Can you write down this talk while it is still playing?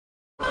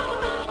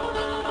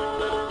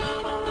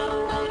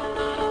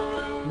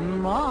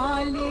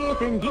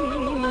të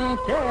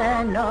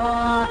njitëna,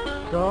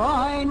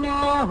 tojnë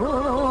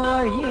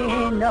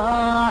hujina,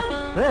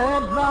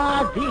 për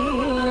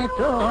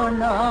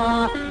vaditona,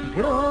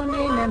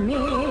 grunin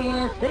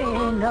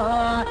misrina,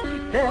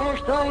 të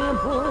shtojnë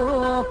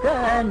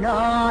bukëna,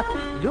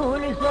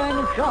 dulëzën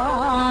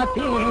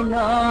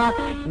fshatina,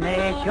 me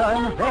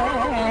qënë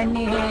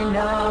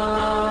venina.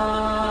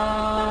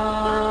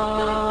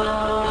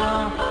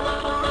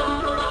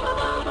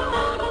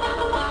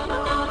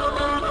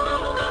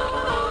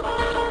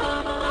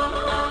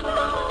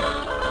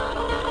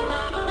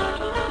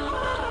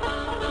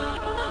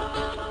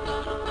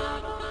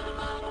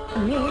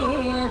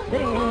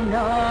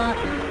 Misrina,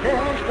 të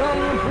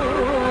shtojnë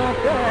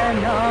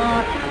bukëna,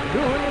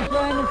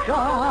 dulëzën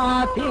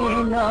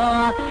fshatina,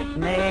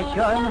 me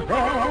qënë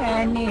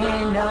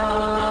venina.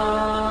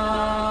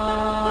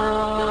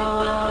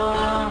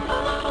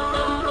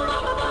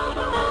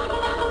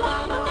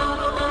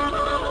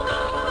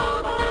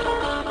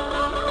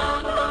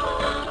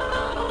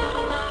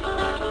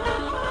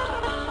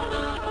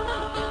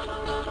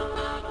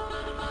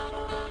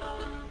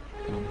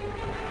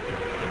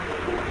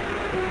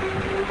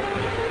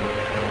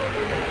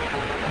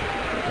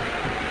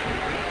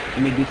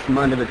 Midis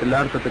maleve të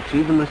larta të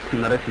qivënës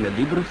në rrethin e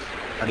Dibrës,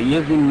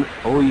 rjedhin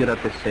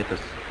ujërat e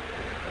Setës.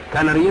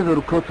 Kanë rjedhur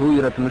kot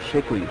ujërat në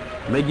shekuj,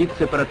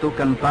 megjithse për ato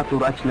kanë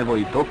patur aq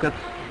nevojë tokat,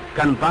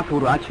 kanë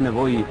patur aq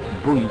nevojë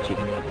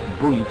bujqit.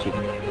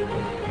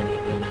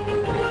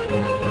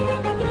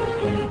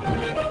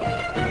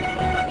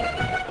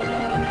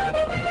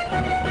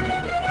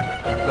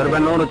 Për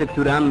banorët e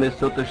këtyre anëve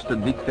sot është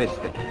ditë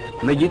feste.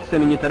 Megjithse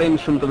në një terren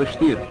shumë të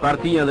vështirë,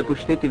 partia dhe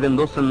pushteti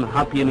vendosën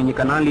hapje në një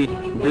kanali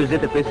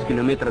 45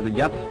 km të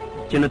gjatë,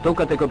 që në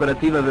tokat e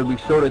kooperativave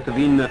bujqësore të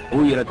vinë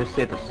ujërat e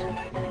Setës.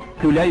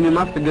 Ky lajm i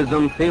madh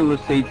gëzon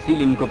thellës se i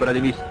cilin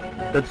kooperativist,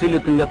 të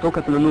cilët nga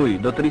tokat në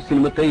ujë do të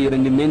rrisin më tej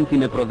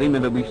rendimentin e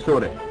prodhimeve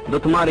bujqësore, do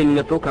të marrin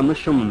nga toka më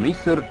shumë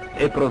misër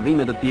e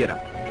prodhime të tjera.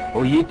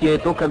 Ujitja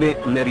e tokave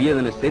në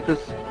rrjedhën e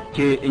Setës,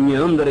 që një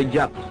ëndër e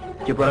gjatë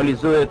që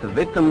paralizohet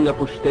vetëm nga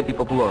pushteti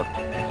popullor.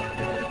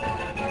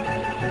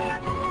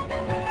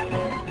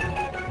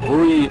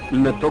 Ujë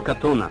në toka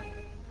tona,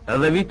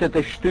 edhe vitet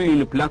e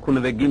shtyjnë në plakun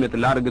e vegimet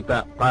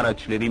largëta para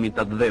çlirimit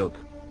të dheut.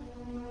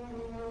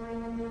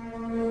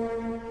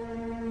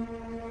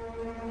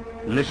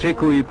 Në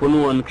shekuj i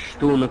punuan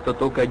kështu në këto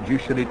toka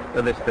gjyshërit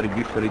edhe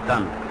stërgjyshërit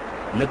tanë.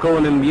 Në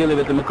kohën e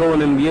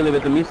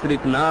mbjelleve të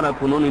misrit në ara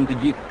punonin të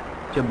gjithë,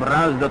 që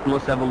brazdat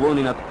mos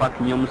avullonin atë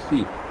pak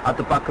njomësi,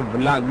 atë pak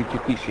vlag që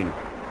kishin.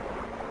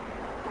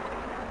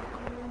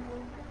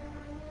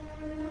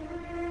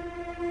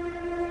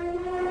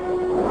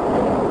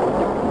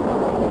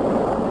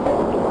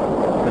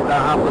 Këta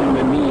hapën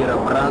me mira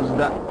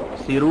brazda,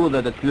 si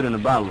rudhat e tyre në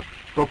balë,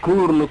 po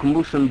kur nuk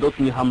mbushën dot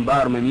një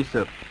hambar me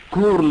misër,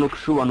 kur nuk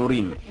shuan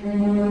urin.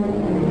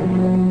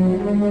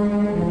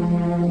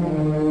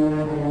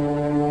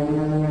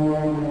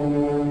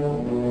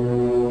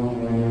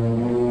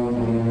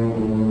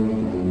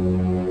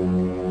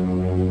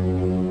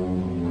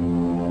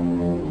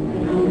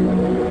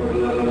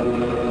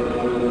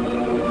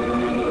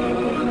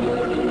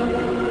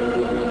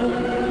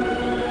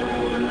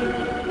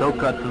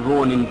 Tokat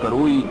vonin për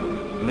ujë,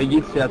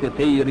 megjithse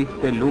atetej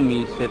rrithte lumi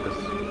i Setës.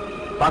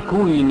 Pak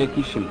ujë ne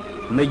kishim,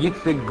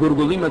 megjithse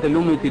gurgullimet e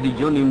lumit i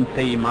dëgjonim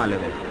te i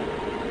maleve.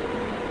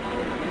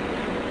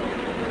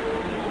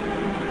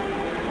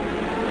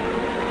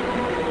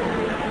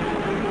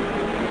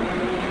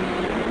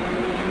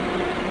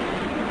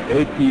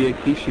 Etje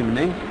kishim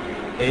ne,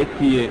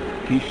 etje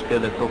kishte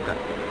edhe toka.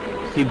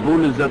 Si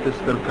bulëzat e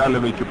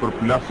stërkaleve që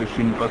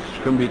përplaseshin pas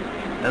shkëmbit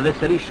edhe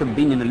sërish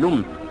binin në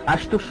lumë,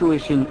 ashtu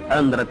shueshin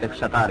ëndrat e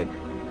fshatarit.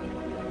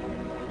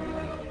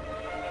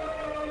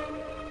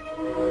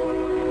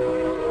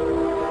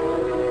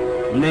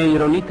 Ne i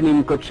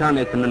ronitnim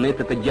koçanet në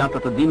netët e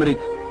gjata të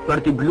dimrit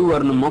për t'i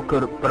bluar në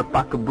mokër për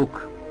pak buk.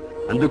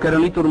 Duke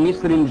ronitur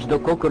misrin çdo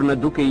kokër në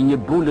duke i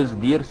një bulës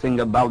djerse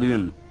nga balli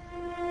ynë.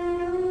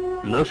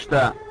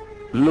 Ndoshta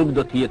nuk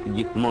do t'jetë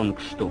gjithmonë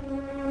kështu,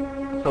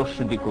 thosh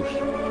dikush.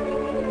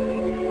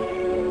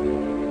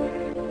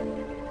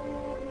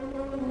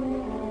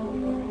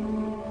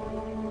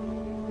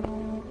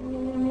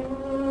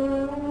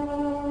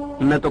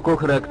 Në të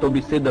kohëra këto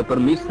biseda për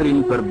misrin,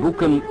 për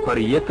bukën, për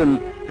jetën,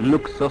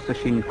 nuk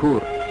soseshin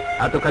kur.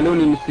 Ato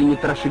kalonin si një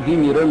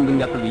trashëgim i rënd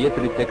nga të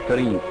vjetrit tek të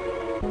rinj.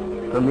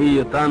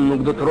 Fëmijët tanë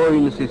nuk do të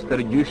rojnë si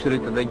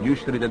stërgjyshrit dhe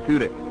gjyshrit e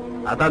tyre.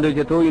 Ata do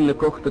të jetojnë në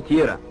kohë të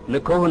tjera,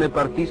 në kohën e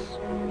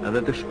partisë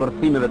dhe të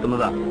shpërthimeve të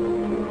mëdha.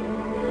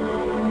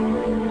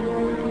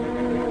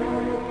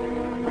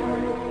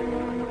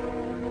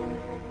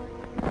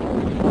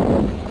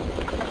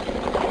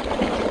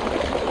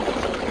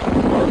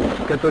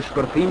 Këto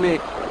shpërthime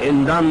e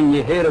ndan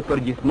një herë për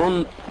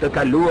gjithmonë të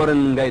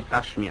kaluarën nga e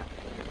tashmja.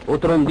 U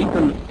të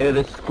rënditën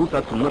edhe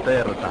skutat më të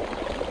errëta.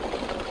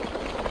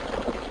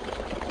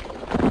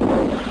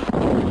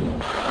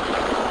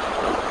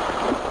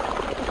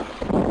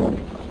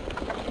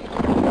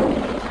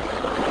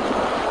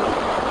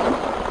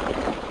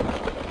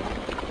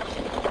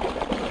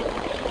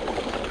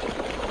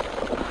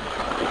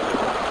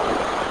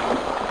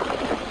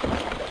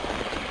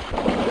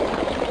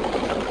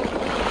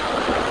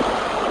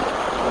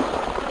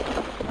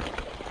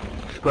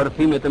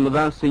 Shpërthimet e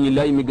mëdha si një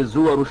lajm i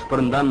gëzuar u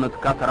shpërndan në të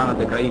katër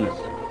anët e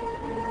krajinës.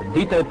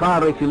 Dita e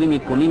parë e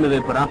fillimit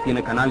punimeve për hapjen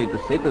e kanalit të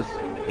Setës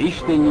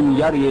ishte një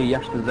ngjarje e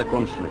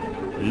jashtëzakonshme.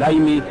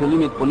 Lajmi i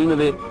fillimit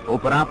punimeve u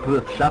prap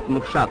fshat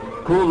më fshat,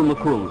 kull më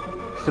kull,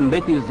 së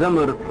mbeti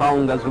zëmër pa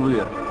u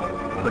ngazulluar.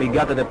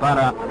 Brigadet e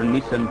para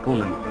nisën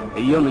punën,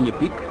 jo në një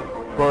pikë,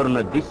 por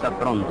në disa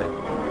fronte.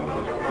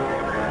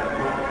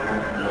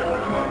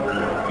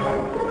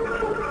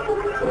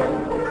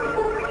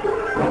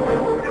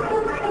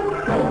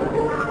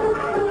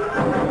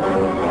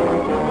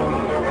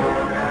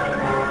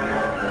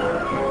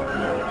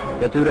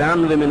 Këtyre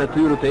anëve me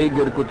natyrë të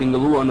egër ku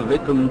tingëlluan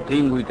vetëm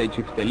tingujt e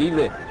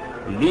qiftelive,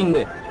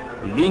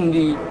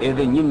 lindi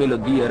edhe një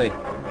melodi e re,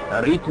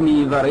 ritmi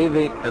i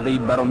vareve dhe i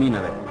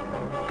barominave.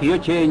 Kjo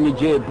që e një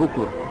gjë e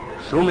bukur,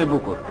 shumë e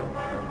bukur.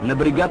 Në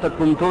brigatat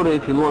punëtore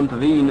e filluan të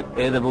vijnë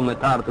edhe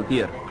vullnetar të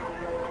tjerë.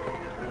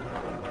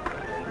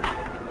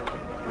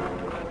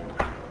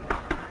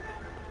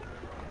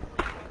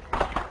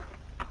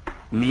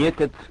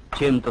 Mjetet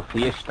qenë të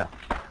thjeshta,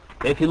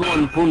 e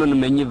filluan punën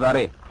me një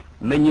vare,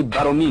 me një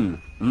baromin,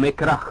 me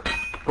krah,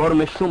 por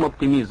me shumë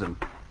optimizëm.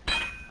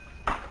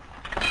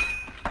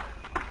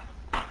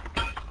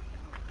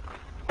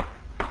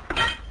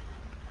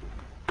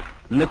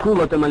 Në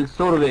kullat e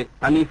malsorve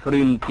tani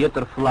fryn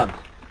tjetër fllad,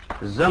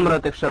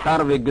 zëmrat e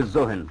fshatarve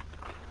gëzohen.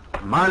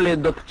 Male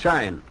do të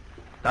qajen,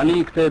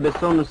 tani këtë e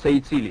beson se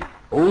i cili,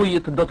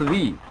 ujit do të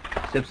vijë,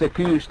 sepse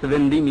ky është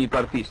vendimi i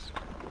partisë.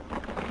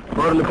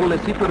 Por në punë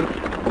e sipër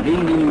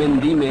lindin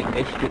mendime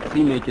e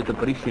shqetësime që të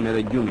prishin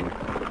edhe gjumin.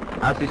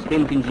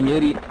 Asistent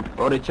inxhinieri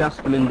ore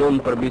qast mendon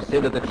për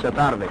bisedet e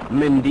fshatarve,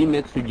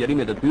 mendimet,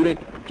 sugjerimet e tyre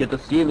që të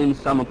sjellin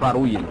sa më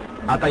parë ujin.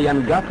 Ata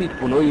janë gati të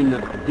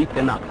punojnë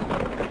ditë e natë.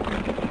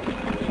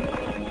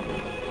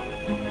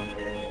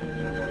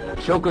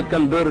 Shokët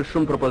kanë bërë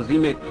shumë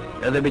propozime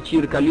edhe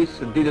Beqir Kalis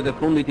ditët e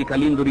fundit i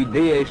ka lindur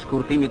ideja e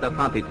shkurtimit të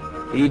fatit,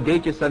 ide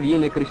që sa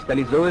vjen e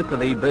kristalizohet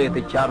dhe i bëhet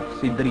e qartë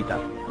si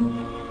drita.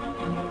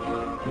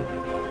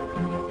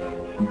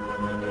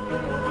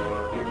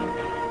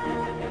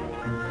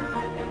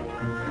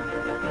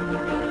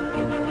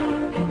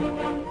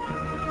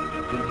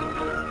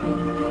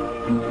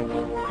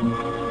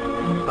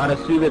 Para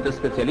syve të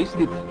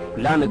specialistit,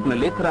 planet në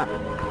letra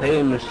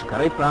kthehen në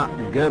shkrepa,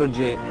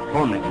 gërgje,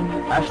 pone,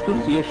 ashtu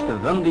si është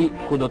vendi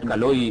ku do të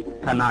kalojë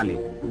kanali.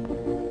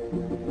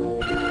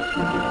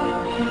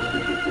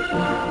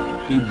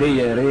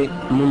 Ideja e re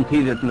mund të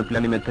hidhet në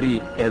planimetri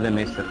edhe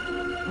nesër,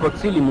 po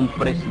cili mund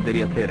të presë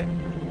deri atëherë?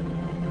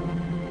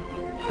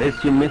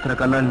 500 metra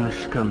kanal në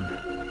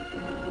shkëmbë.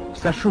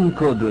 Sa shumë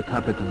kohë duhet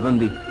hapet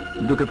vendi,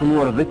 duke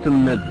punuar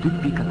vetëm në 2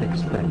 pikat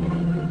ekstreme.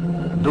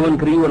 Duhen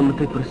krijuar më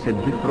tepër se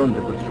 2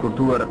 fronte për të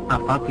shkurtuar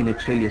afatin e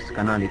çeljes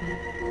kanalit.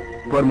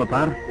 Por më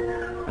parë,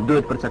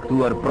 duhet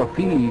përcaktuar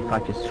profili i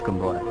faqes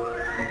shkëmbore.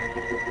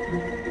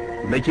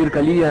 Beqir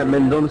Kalia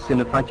mendon se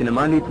në faqen e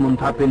malit mund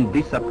të hapen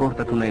disa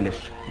porta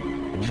tunelesh.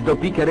 Çdo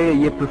pikë e re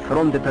jep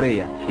fronte të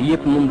reja,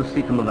 jep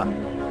mundësi të mëdha.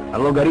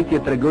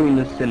 Llogaritjet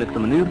tregojnë se në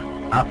këtë mënyrë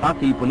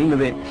afati i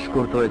punimeve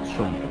shkurtohet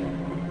shumë.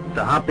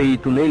 Të hapej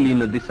tuneli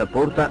në disa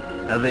porta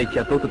dhe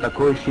që ato të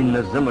takoheshin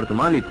në zemër të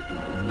malit,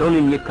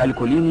 donin një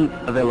kalkulim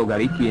dhe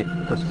llogaritje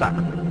të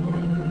saktë.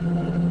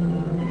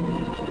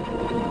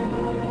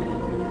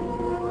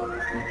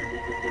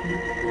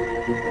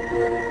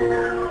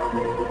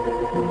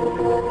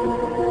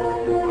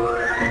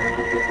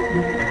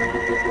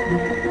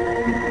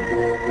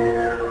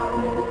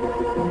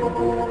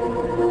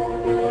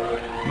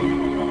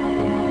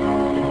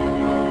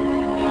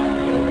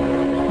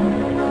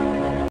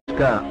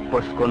 Ka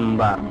po shkon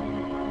mbar,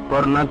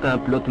 por nata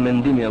plot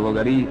mendimi e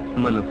llogari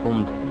më në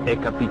fund e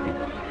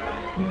kapitit.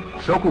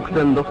 Shoku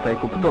këtë ndoshta e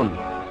kupton,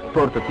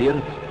 por të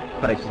tjerët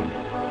presin.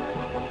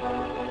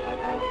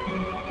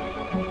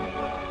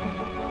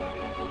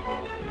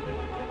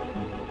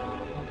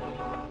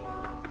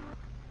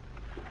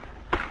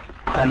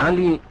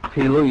 Kanali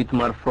filloi të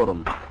marrë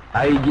formë.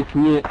 Ai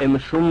gjithnjë e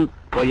më shumë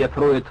po i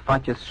afrohet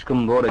faqes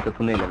shkëmbore të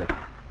tuneleve.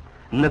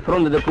 Në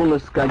frontet e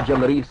punës ka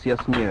gjallëri si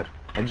asnjëherë.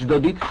 Çdo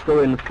ditë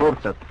shtohen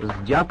forcat,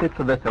 zgjatet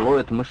dhe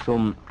thellohet më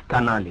shumë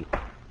kanali.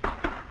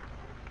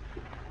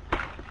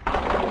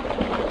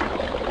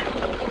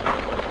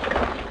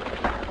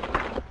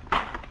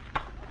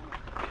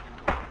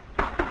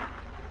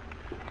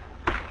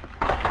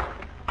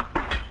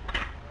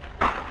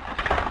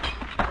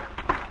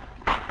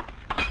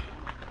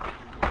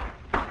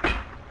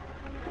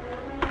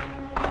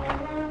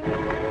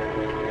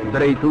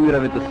 Drejt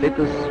ujrave të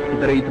Setës,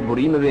 drejt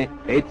burimeve,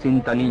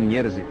 ecin tani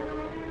njerëzit.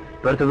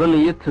 Për të dhënë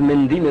jetë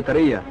mendime të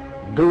reja,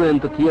 duhen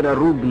të tjera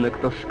rrugë në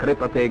këto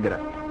shkrepa të egra.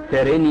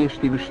 Tereni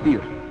është i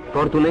vështirë,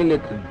 por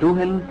tunelet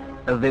duhen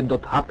dhe do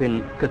të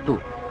hapen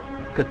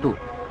këtu.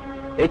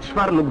 E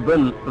çfarë nuk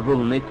bën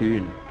vullneti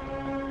ynë?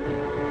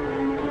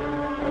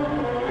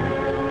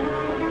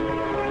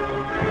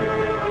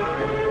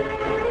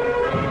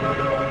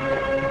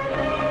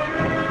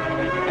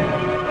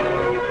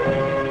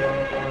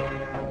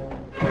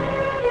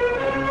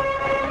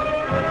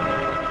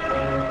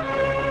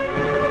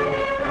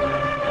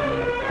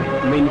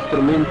 me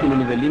instrumentin e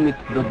nivelimit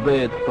do të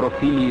bëhet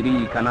profili I ri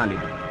I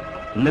kanalit.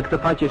 Në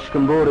këtë faqe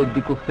shkëmbore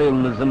diku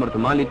thellë në zemër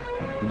të malit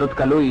do të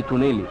kalojë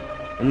tuneli.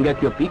 Nga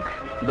kjo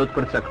pikë do të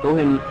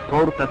përcaktohen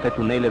portat e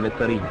tuneleve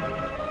të rinj.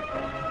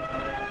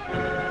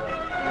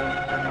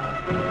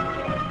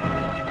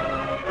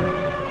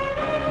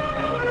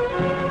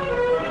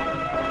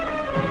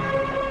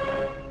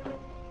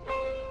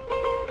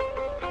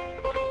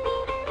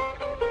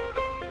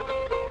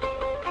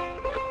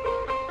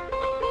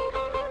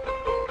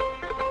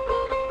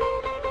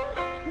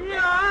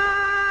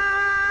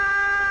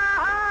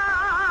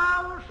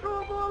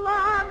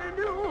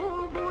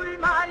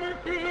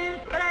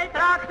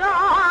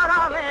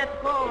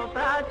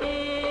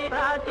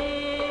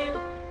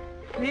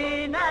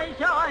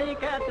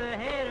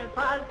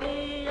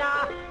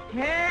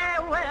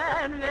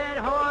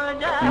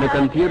 Në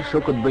kantier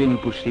shokët bëjnë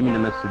pushtimin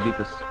e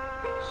mesditës.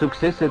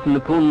 Sukseset në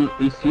punë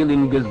I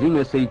sjellin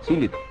gëzime se I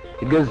cilit,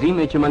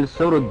 gëzime që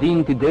malësorët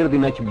dinë t'i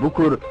derdhin aq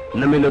bukur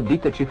në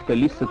meloditë e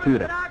çiftelisë së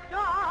tyre.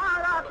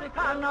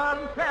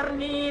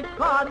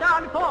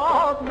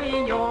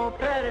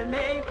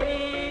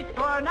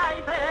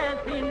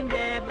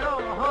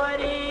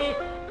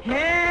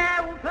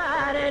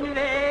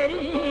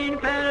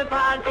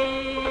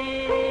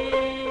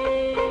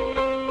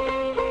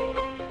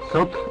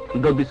 Sot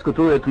do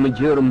diskutohet më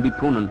gjerë mbi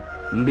punën,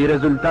 mbi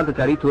rezultatet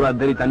arritura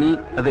deri tani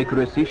dhe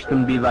kryesisht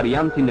mbi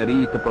variantin e ri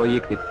të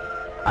projektit.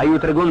 Ai u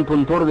tregon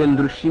punëtorëve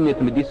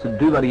ndryshimet midis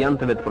dy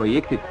varianteve të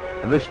projektit,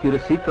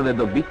 vështirësitë dhe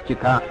dobitë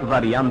që ka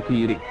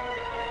varianti I ri.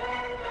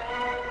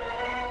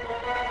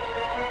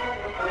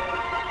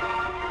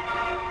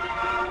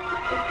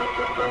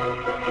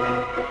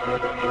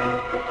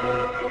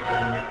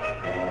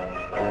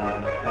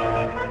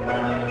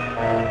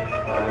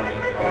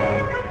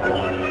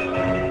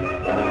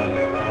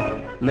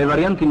 Me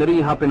variantin e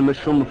ri hapen më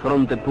shumë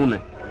fronte pune,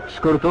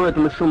 shkurtohet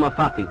më shumë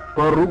afati,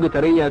 por rrugët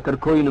e reja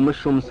kërkojnë më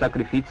shumë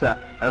sakrifica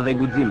dhe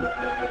guxim.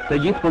 Të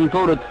gjithë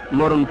punëtorët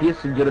morën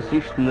pjesë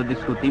gjërësisht në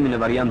diskutimin e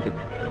variantit.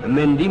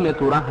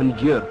 Mendimet u rahën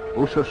gjerë,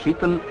 u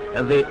shoshitën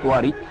dhe u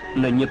arrit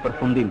në një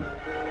përfundim.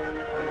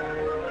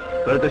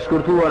 Për të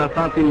shkurtuar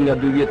afatin nga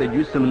 2 vjet e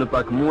gjysmë në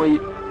pak muaj,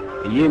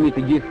 jemi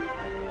të gjithë.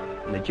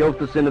 Në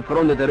qoftë se në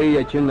frontet e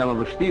reja që nga më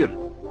vështirë,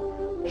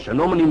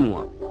 shënomëni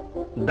mua,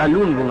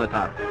 dalun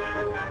vullnetar.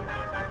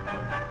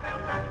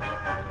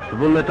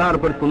 Vullnetar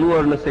për të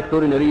punuar në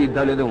sektorin e ri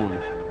dal edhe unë,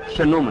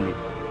 shënomëni.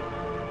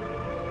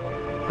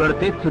 Për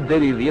 8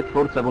 deri 10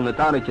 forca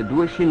vullnetare që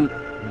duheshin,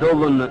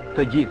 dollën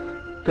të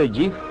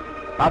gjithë,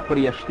 pa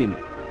përjashtim.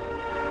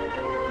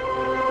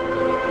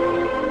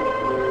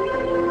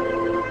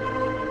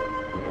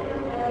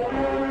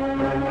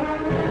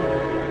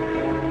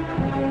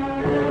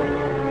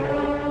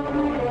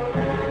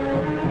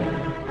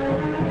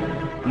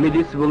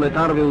 Midis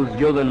vullnetarëve u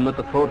zgjodhen më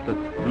të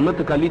fortët, më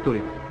të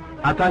kaliturit,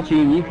 ata që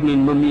I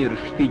njihnin më mirë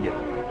shtigjet.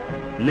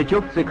 Në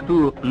qoftë se këtu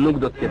nuk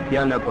do të ketë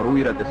fjala për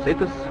ujërat e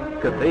Setës,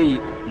 këtej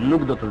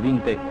nuk do të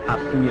vinte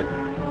asnjë.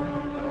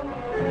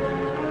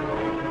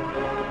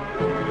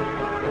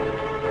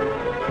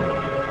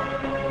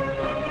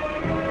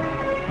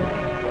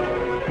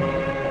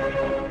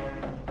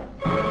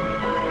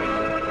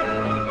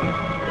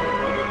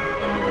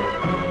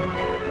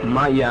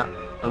 Maja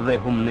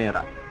dhe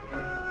Humnera.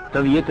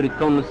 Të vjetrit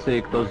tonë se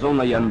këto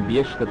zona janë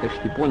bjeshkët e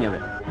shqiponjave,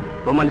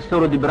 po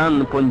malësorët I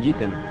branë po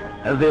ngjiten,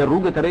 dhe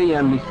rrugët e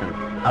reja nisën,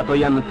 ato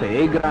janë të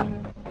egra,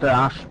 të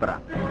ashpra.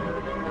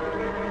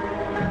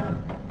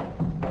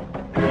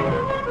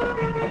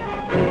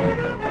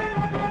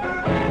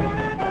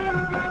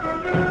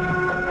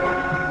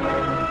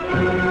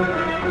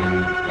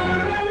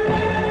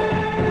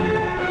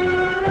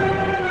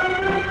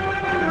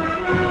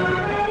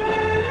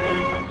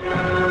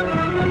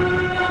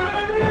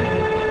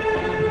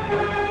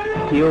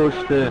 Kjo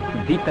është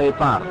dita e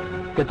parë,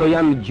 këto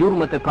janë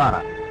gjurmët e para,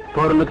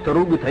 por në këtë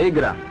rrugë të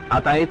egra,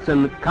 ata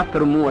ecën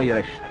 4 muaj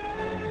rresht.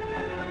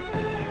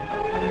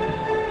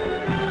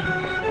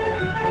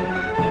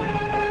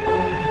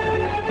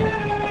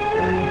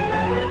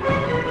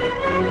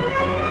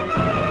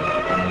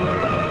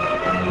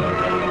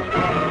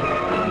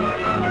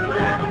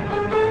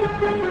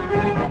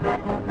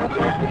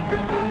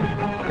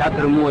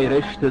 Katër muaj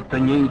rresht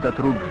të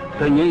njëjtat rrugë,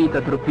 të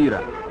njëjtat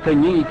rrëfira, të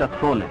njëjtat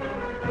fone.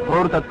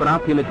 Portat për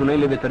hapjen e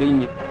tuneleve të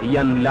rinj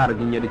janë larg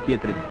njëri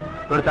tjetrit.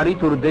 Për të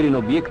arritur deri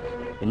në objekt,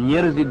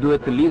 njerëzit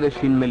duhet të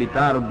lidheshin me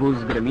litar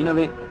buz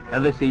greminave,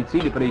 edhe se I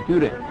cili prej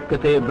tyre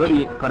këtë e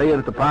bëri për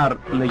herë të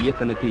parë në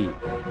jetën e tij.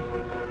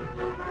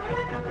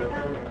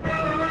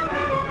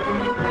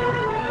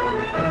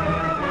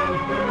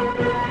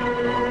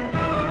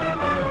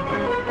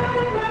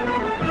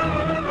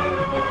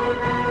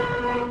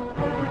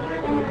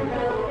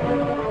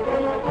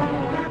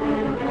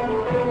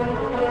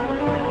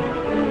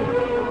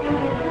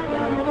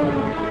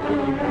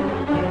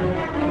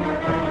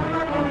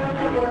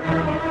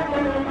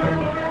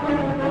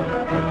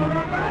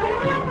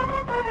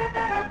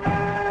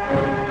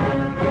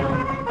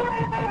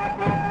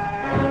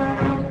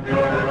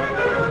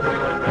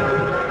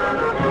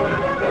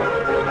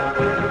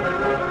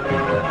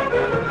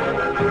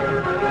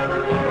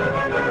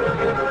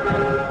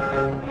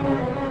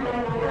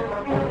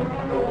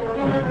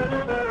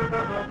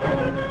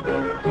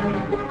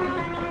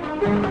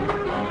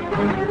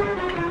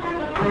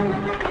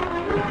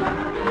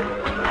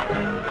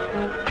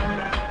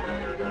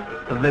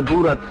 Dhe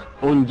burat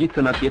u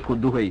ngjitën atje ku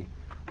duhej,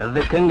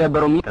 dhe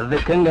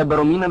kënga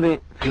barominave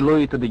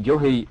filloi të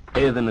dëgjohej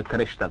edhe në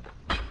kreshtat.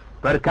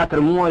 Për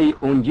 4 muaj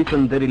u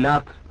ngjitën deri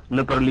lart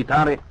në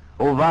përlitare,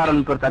 u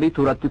varën për të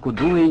arritur aty ku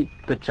duhej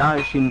të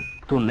çaheshin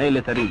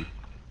tunelet e ri.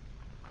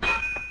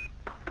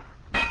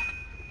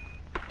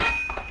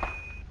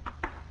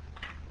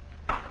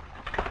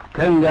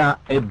 Kënga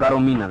e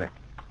barominave.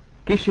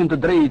 Kishin të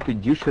drejtë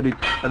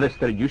gjyshërit dhe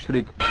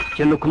stërgjyshërit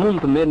që nuk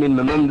mund të merrnin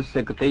me mend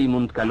se këtej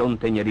mund të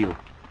kalonte njeriu.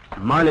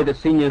 Malet e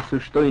sinjës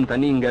u shtojnë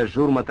tani nga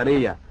zhurma të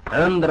reja,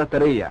 ëndra të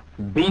reja,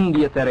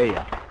 bindje të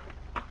reja.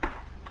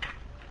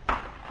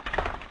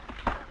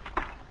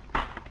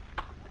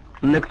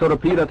 Në këto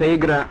rëpirat e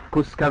egra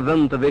ku s'ka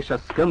vend të vesha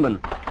skëmbën,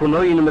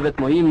 punojnë me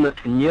vetmojim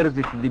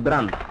njerëzit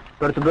libran,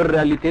 për të bërë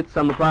realitet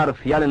sa më parë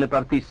fjalën e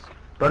partisë,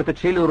 për të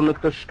çelur në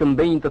këtë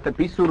shkëmbejnë të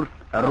thepisur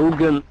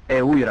rrugën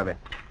e ujrave.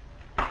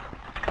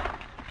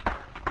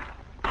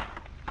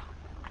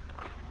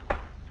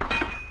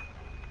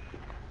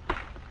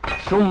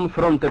 Shumë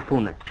fronte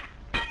pune.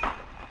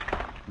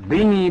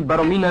 Bini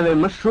barominave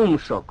më shumë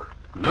shok,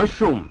 më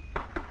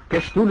shumë.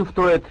 Kështu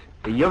luftohet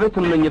jo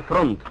vetëm në një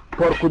front,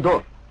 por kudo,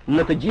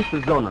 në të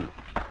gjithë zonën.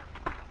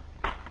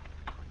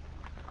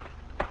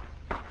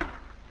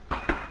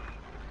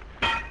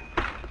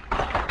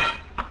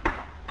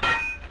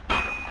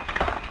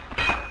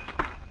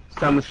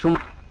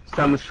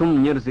 Sa më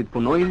shumë njerëzit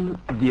punojnë,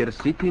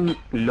 djersitin,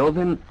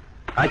 lodhen,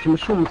 aq më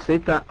shumë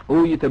seta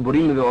ujit e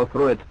burimeve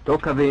ofrohet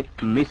tokave,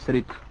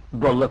 misrit,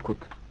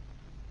 bollëkut.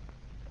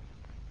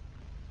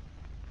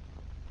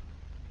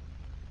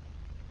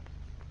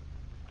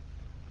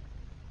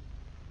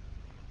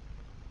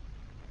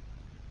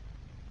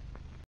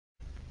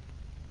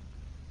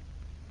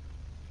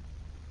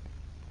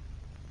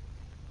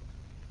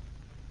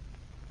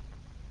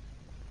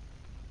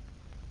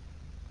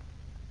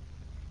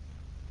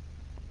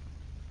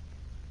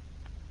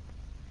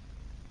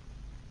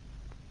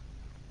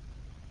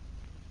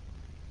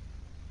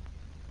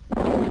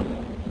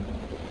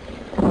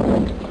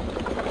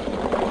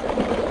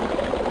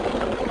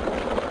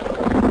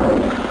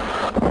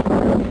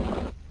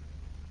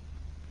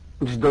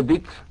 Çdo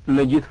ditë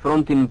në gjithë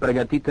frontin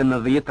përgatiten në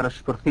 10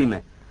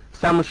 shpërthime.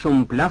 Sa më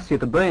shumë plasje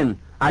të bëhen,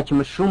 aq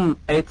më shumë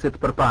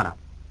ecet përpara.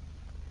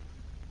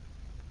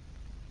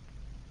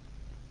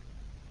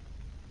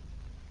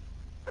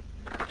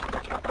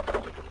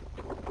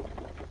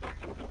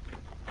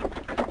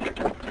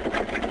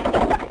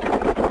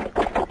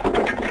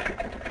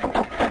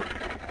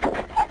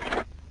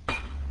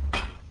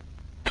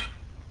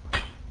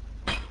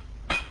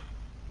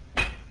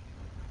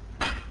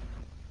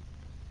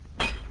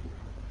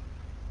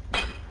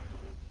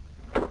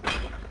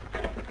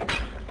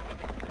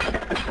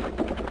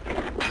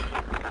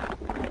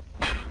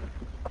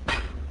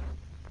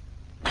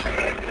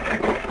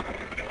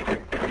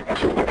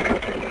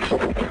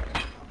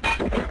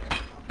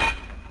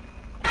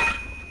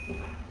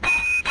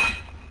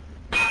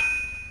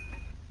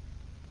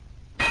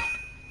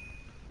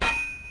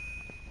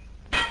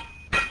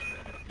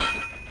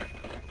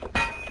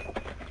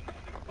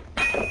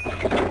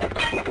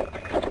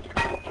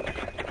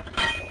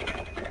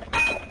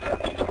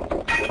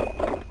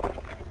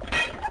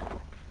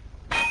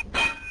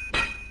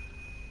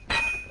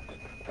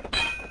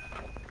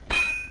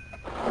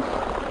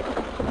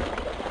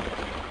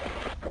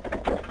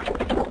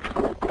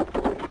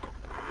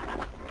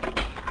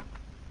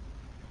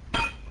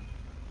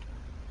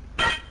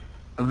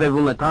 Dhe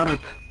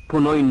vullnetarët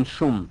punojnë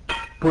shumë,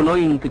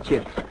 punojnë të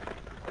qetë.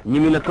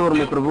 Një minator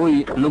me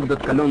përvojë nuk do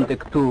të kalonte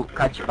këtu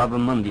kaq pa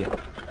vëmendje.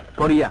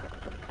 Por ja,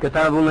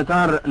 këta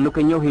vullnetar nuk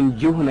e njohin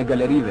gjuhën e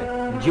galerive,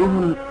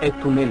 gjuhën e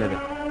tuneleve.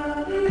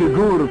 Ky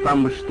gur pa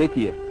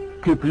mbështetje,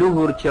 ky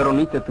pluhur që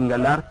ronitet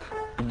nga lart,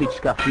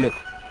 diçka flet.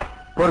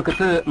 Por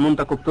këtë mund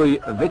ta kuptoj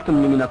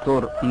vetëm një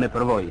minator me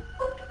përvojë.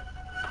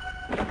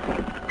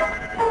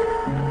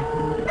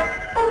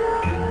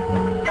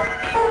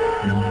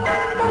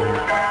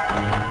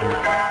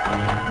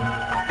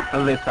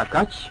 Dhe sa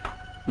kaq,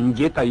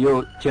 ngjet ajo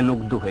që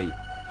nuk duhej,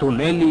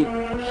 tuneli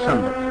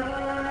shëmbët.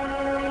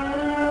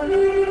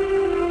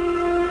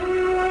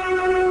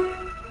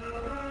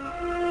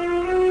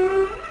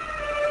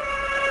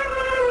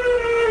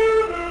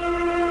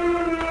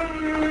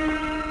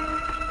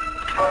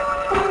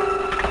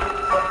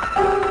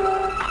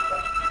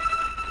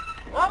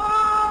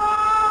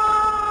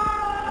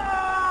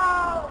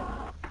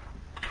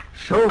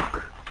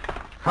 Shok,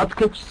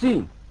 fatkeqësi,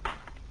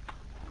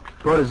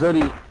 por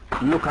zëri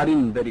nuk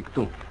arrin deri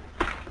këtu,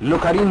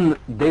 nuk arrin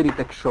deri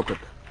tek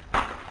shokët.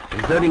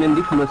 Zërin e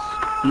ndihmës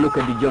nuk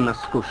e dëgjon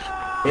askush,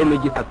 e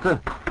megjithatë,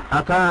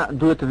 ata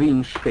duhet të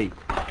vinë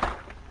shpejt.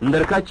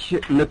 Ndërkaq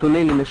në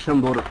tunelin e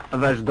shëmbur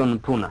vazhdon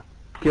puna.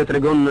 Kjo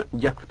tregon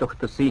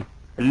gjakftësi,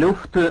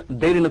 luftë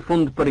deri në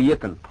fund për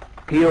jetën.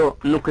 Kjo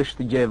nuk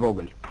është gjë e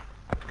vogël.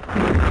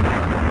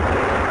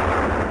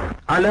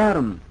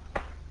 Alarm!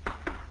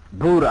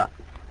 Bura!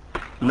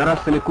 Në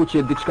rastin e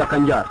kuqe diçka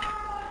ka ngjarë.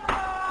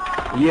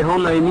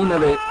 Jehona e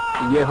minave,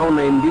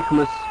 jehona e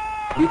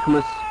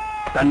ndihmës,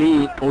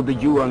 tani u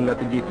dëgjua nga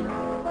të gjithë.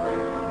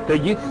 Të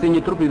gjithë si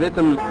një trup i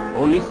vetëm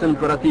u nisën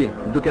për atje,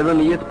 duke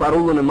dhënë jetë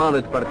parullën e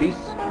madhe të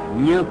partisë,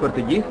 një për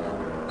të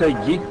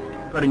gjithë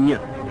për një.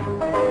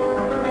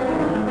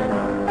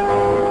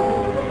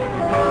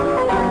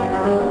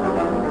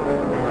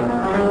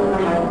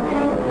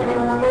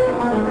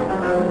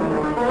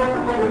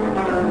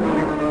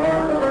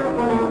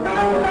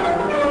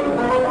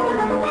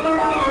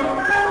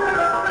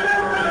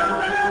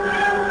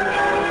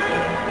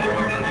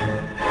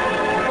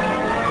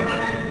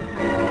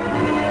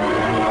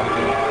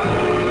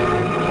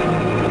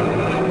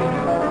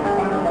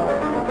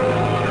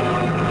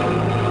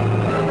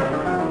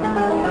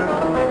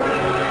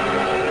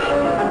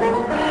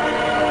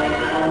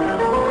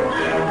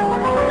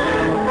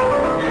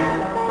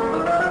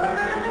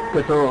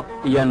 Këto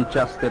janë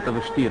qaste të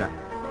vështira.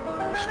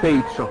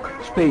 Shpejt shok,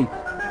 shpejt,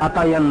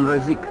 ata janë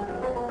rrezik.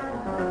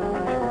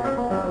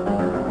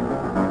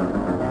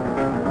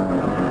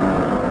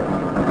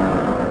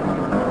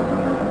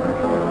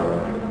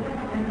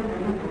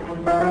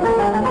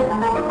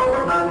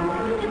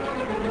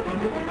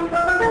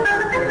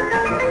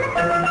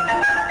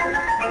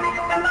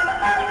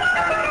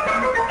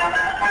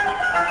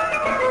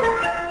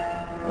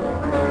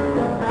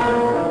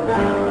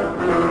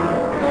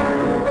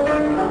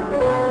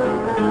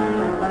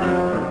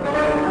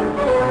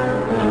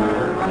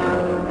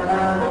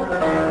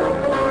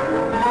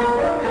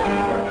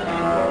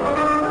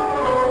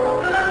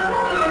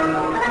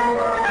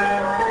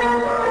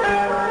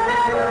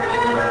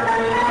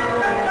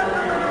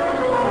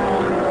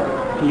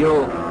 Kjo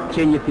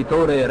që një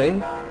fitore e re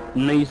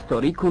në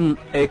historikun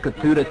e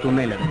këtyre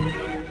tuneleve.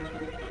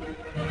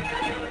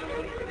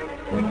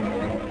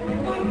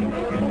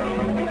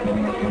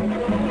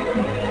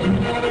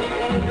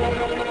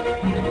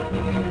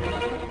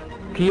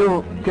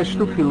 Kjo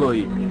kështu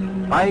filloi,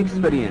 pa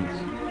eksperiencë,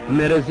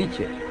 me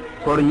rreziqe,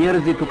 por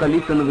njerëzit u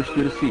kalitën në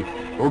vështirësi,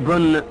 u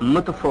bën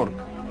më të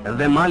fortë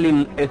dhe malin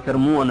e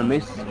thermua në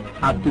mes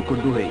aty ku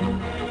duhej.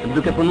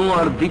 Duke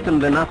punuar ditën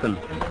dhe natën,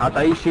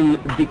 ata ishin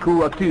diku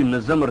aty në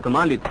zemër të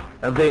malit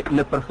dhe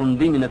në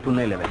përfundimin e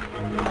tuneleve.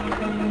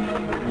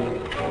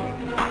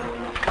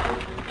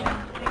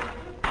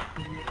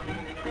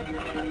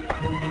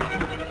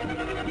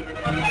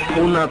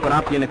 Puna për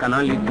hapjen e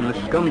kanalit në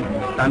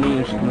shkëmbë tani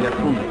është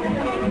mjaftuar.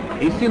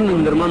 I sillnin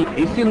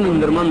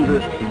ndërmend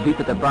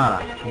ditët e para,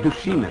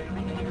 dyshimet,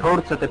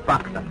 forcat e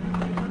pakta.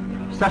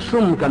 Sa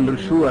shumë ka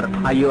ndryshuar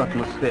ajo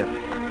atmosferë.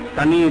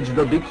 Tani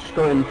çdo ditë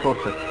shtohen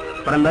forcat,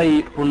 prandaj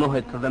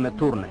punohet dhe me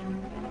turne.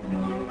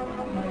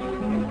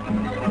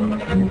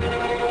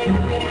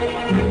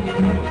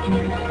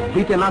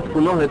 Ditë e natë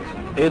punohet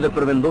edhe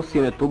për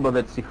vendosjen e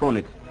tubave të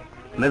sifonit.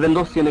 Me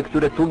vendosjen e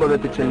këtyre tubave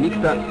të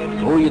qenikta,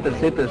 uji të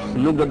Setës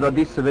nuk do të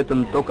vadisë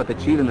vetëm tokat e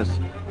Qirinës,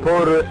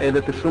 por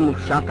edhe të shumë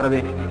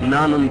fshatrave në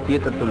anën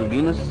tjetër të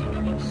Lubinës,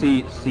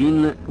 si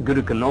Sin,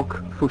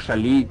 Gurë-Lurës,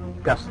 Fushali,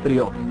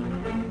 Kastriot.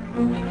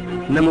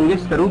 Në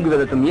mungesë të rrugëve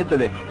dhe të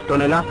mjeteve,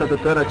 tonelata të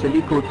tëra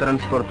qeliku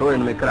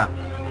transportohen me krah.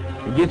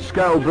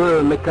 Gjithçka u bë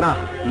me krah,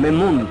 me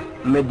mund,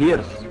 me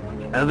djers,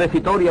 dhe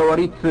fitoria u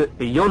arrit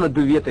jo në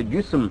 2 vjet e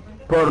gjysmë,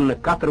 por në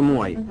 4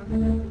 muaj.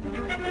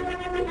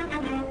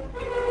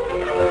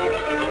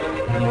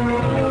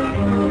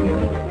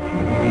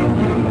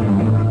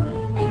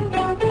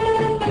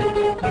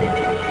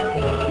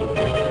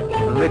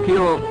 Dhe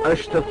kjo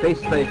është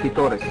festa e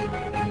fitores.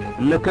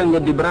 Në këngë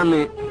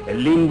Dibrani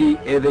lindi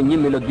edhe një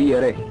melodi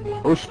e re.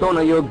 U shton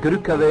ajo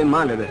grykave e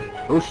maleve,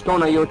 u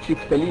shton ajo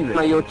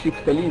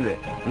çiftelive,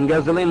 nga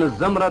zëlenë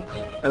zëmrat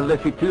dhe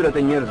fytyrat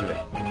e njerëzve.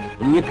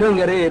 Një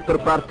këngë e re për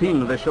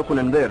partin dhe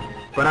shokun e nder,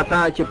 për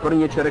ata që për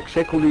një qerek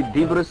shekulli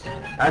Dibrës,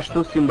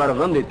 ashtu si mbar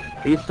vendit,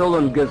 i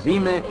sollën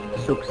gëzime,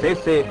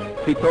 suksese,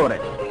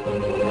 fitore.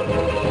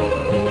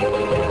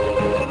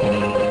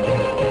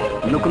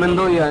 Nuk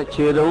mendoja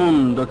që edhe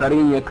unë do të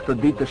arrinje këtë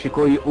ditë të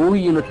shikoj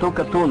ujë në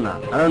tokat tona,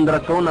 ëndra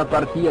tona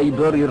partia i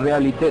bëri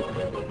realitet.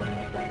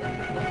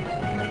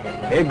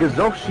 E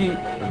gëzofshi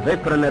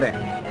veprën e re.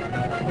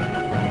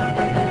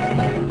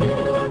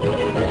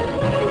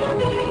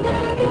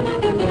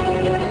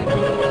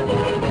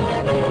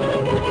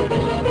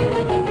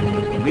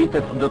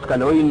 Vitet do të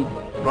kalojnë,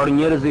 por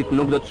njerëzit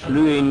nuk do të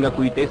shlyejnë nga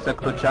kujtesa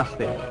këto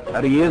qaste,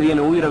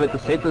 rrjedhjen e ujrave të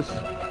Setës,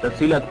 të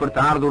cilat për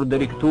të ardhur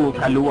deri këtu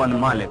kaluan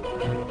malet.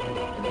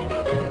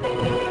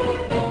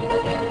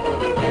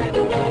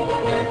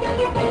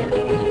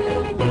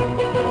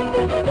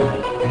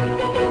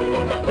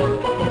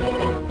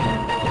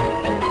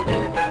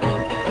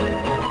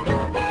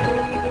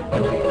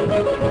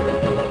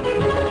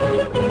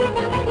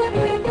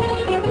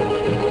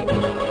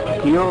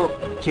 Kjo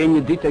që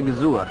një ditë e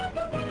gëzuar,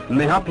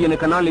 me hapjen e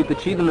kanalit të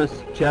Qirinës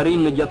që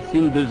arrin në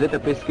gjatësinë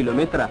 45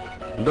 km,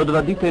 do të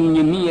vaditen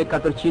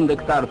 1400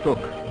 hektar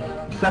tokë.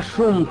 Sa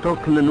shumë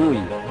tokë në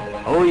ujë,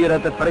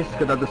 ujërat e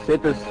freskëta të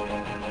Setës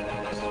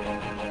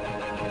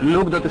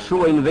nuk do të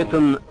shuajnë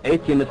vetëm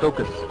etjen e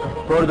tokës,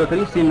 por do të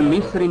rrisin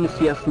misrin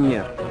si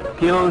asnjëherë.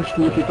 Kjo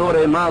është një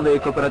fitore e madhe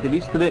e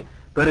kooperativistëve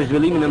për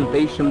zhvillimin e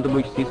mëtejshëm të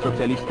bujqësisë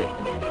socialiste.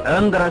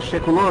 Ëndra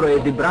shekullore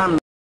e Dibran